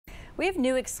We have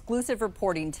new exclusive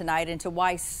reporting tonight into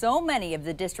why so many of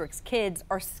the district's kids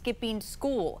are skipping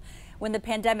school. When the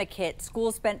pandemic hit,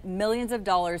 schools spent millions of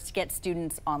dollars to get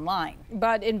students online.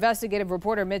 But investigative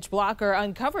reporter Mitch Blocker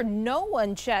uncovered no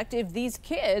one checked if these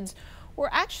kids were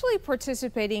actually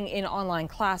participating in online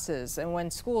classes. And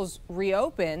when schools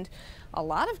reopened, a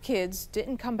lot of kids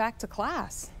didn't come back to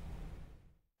class.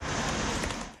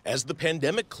 As the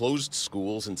pandemic closed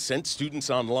schools and sent students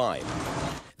online,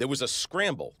 there was a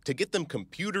scramble to get them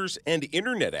computers and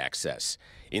internet access.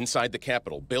 Inside the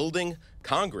Capitol building,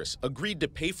 Congress agreed to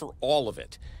pay for all of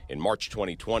it. In March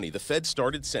 2020, the Fed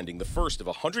started sending the first of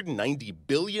 $190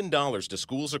 billion to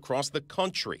schools across the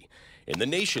country. In the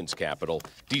nation's capital,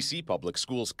 D.C. public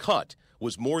schools cut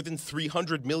was more than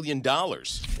 $300 million.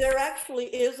 There actually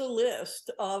is a list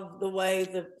of the way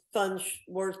the funds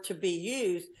were to be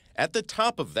used. At the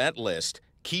top of that list,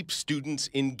 keep students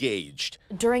engaged.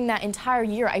 During that entire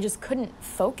year, I just couldn't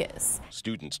focus.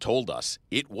 Students told us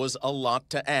it was a lot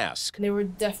to ask. There were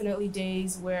definitely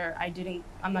days where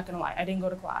I'm not gonna lie, I didn't go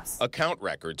to class. Account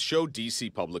records show D.C.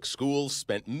 public schools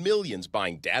spent millions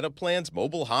buying data plans,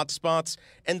 mobile hotspots,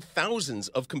 and thousands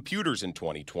of computers in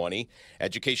 2020.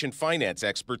 Education finance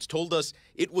experts told us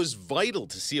it was vital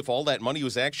to see if all that money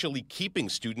was actually keeping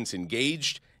students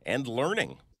engaged and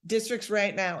learning. Districts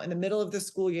right now in the middle of the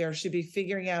school year should be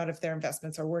figuring out if their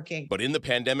investments are working. But in the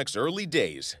pandemic's early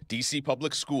days, D.C.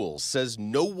 Public Schools says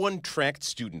no one tracked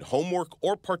student homework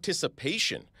or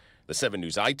participation. The 7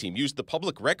 News I-team used the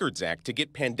Public Records Act to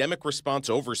get pandemic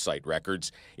response oversight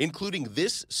records, including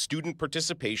this student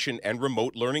participation and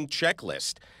remote learning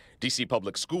checklist. D.C.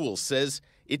 Public Schools says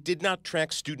it did not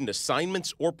track student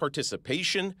assignments or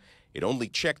participation. It only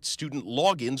checked student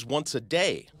logins once a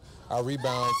day. Our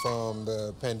rebound from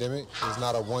the pandemic is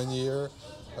not a 1 year,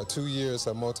 a 2 year, it's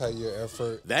a multi-year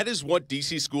effort. That is what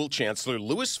D.C. School Chancellor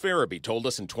Louis Farabee told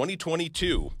us in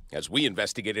 2022 as we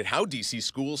investigated how D.C.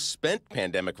 schools spent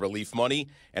pandemic relief money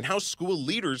and how school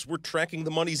leaders were tracking the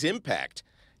money's impact.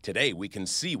 Today, we can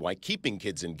see why keeping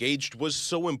kids engaged was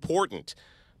so important.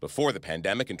 Before the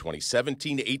pandemic in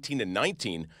 2017, 18, and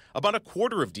 19, about a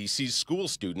quarter of D.C.'s school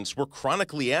students were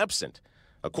chronically absent.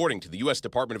 According to the U.S.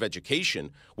 Department of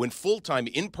Education, when full-time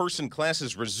in-person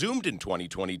classes resumed in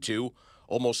 2022,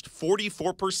 almost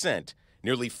 44%,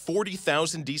 nearly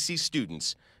 40,000 D.C.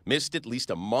 students, missed at least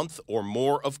a month or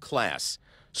more of class.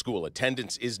 School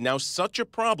attendance is now such a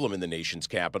problem in the nation's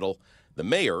capital, the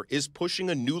mayor is pushing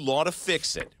a new law to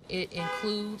fix it. It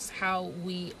includes how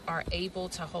we are able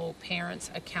to hold parents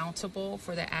accountable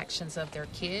for the actions of their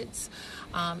kids.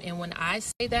 And when I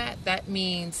say that, that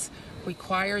means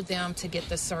require them to get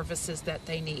the services that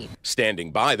they need.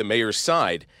 Standing by the mayor's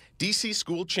side, D.C.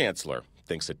 school chancellor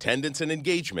thinks attendance and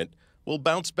engagement will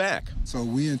bounce back. So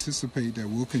we anticipate that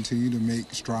we'll continue to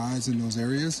make strides in those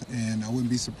areas, and I wouldn't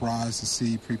be surprised to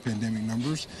see pre-pandemic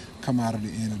numbers come out of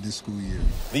the end of this school year.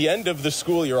 The end of the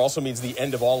school year also means the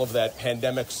end of all of that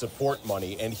pandemic support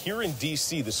money. And here in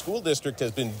D.C., the school district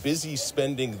has been busy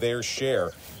spending their share.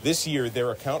 This year,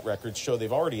 their account records show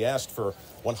they've already asked for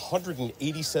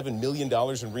 $187 million in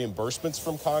reimbursements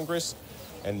from Congress.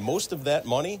 And most of that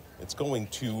money, it's going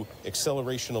to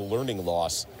acceleration of learning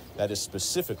loss. That is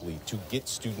specifically to get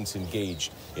students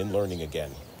engaged in learning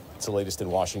again. It's the latest in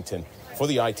Washington. For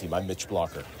the I-team, I'm Mitch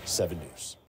Blocker, 7 News.